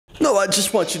No, I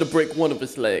just want you to break one of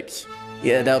his legs.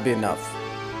 Yeah, that'll be enough.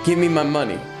 Give me my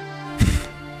money.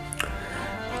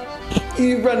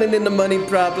 You running into money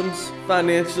problems,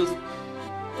 financials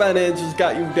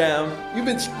got you down. You've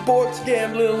been sports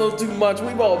gambling a little too much.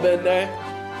 We've all been there.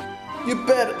 You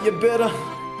bet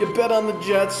on the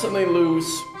Jets and they lose.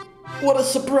 What a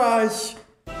surprise.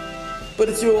 But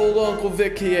it's your old Uncle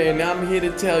Vic here, and I'm here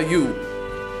to tell you.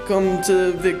 Come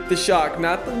to Vic the Shark,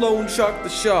 not the loan shark, the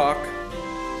shark.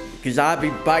 Cause I be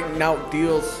biting out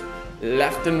deals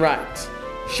left and right.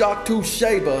 Shark Tooth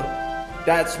Saber,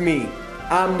 that's me.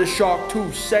 I'm the Shark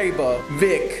Tooth Saber,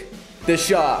 Vic the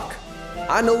Shark.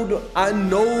 I know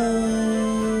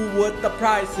what the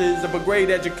price is of a great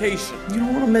education. You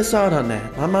don't want to miss out on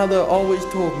that. My mother always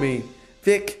told me,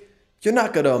 Vic, you're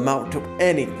not gonna amount to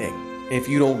anything if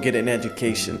you don't get an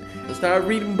education. I started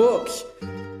reading books.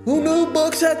 Who knew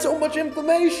books had so much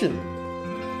information?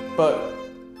 But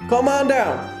come on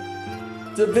down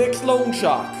to Vic's Loan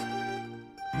Shark.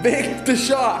 Vic the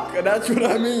Shark, and that's what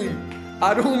I mean.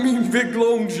 I don't mean Vic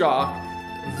Loan Shark.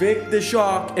 Vic the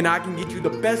Shark, and I can get you the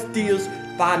best deals,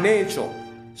 financial,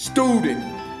 student,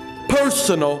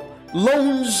 personal,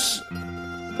 loans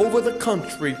over the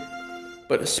country,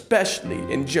 but especially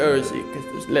in Jersey, because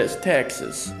there's less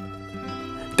taxes.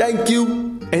 Thank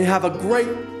you, and have a great,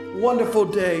 wonderful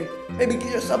day. Maybe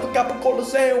get yourself a capicola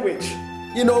sandwich,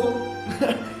 you know?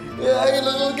 Yeah, I ate a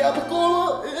little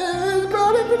capicola. It's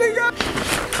about everything I got.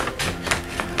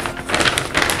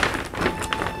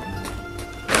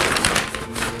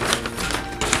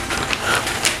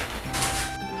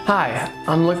 Hi,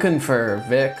 I'm looking for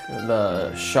Vic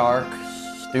the Shark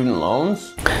student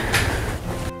loans.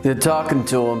 You're talking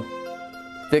to him.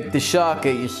 Vic the Shark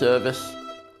at your service.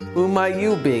 Who might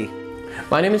you be?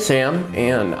 My name is Sam,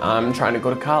 and I'm trying to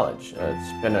go to college.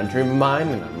 It's been a dream of mine,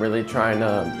 and I'm really trying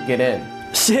to get in.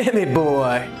 Sammy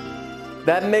boy,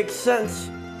 that makes sense.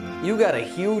 You got a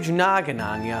huge noggin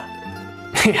on ya.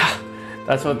 Yeah,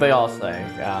 that's what they all say.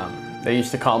 They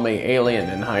used to call me alien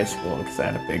in high school because I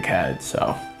had a big head,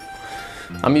 so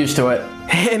I'm used to it.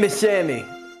 Hey, Miss Sammy,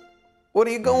 what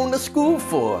are you going to school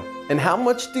for? And how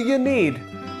much do you need?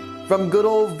 From good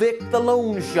old Vic the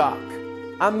Loan Shark.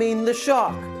 I mean the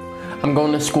Shark. I'm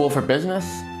going to school for business,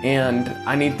 and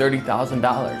I need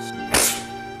 $30,000.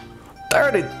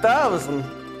 30,000?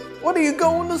 What are you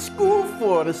going to school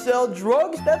for? To sell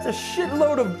drugs? That's a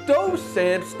shitload of dough,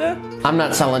 Samster. I'm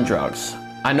not selling drugs.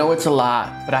 I know it's a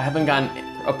lot, but I haven't gotten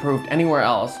approved anywhere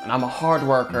else, and I'm a hard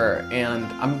worker, and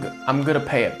I'm gonna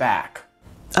pay it back.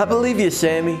 I believe you,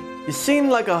 Sammy. You seem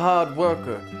like a hard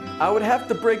worker. I would have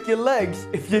to break your legs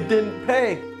if you didn't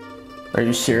pay. Are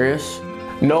you serious?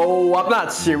 No, I'm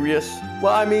not serious.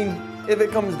 Well, I mean, if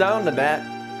it comes down to that.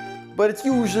 But it's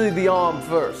usually the arm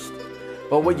first.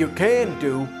 But what you can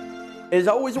do is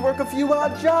always work a few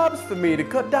odd jobs for me to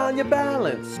cut down your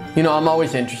balance. You know, I'm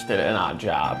always interested in odd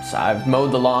jobs. I've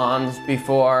mowed the lawns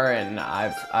before, and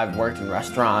I've worked in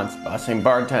restaurants, busing,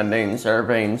 bartending,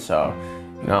 serving, so,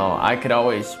 you know, I could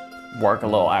always work a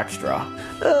little extra.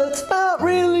 It's not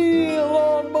really a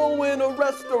lawn mowing or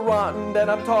restaurant that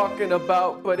I'm talking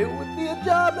about, but it would be a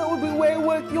job that would be way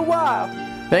worth your while.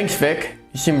 Thanks, Vic.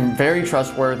 You seem very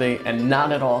trustworthy and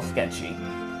not at all sketchy.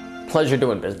 Pleasure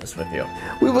doing business with you.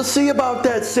 We will see about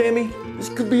that, Sammy. This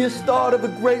could be a start of a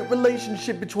great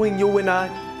relationship between you and I.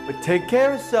 But take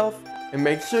care of yourself and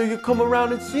make sure you come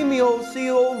around and see me, old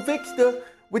Vicster,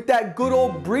 with that good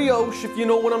old brioche, if you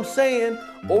know what I'm saying.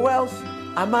 Or else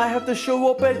I might have to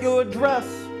show up at your address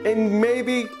and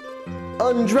maybe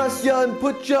undress you and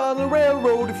put you on the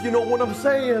railroad, if you know what I'm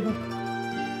saying.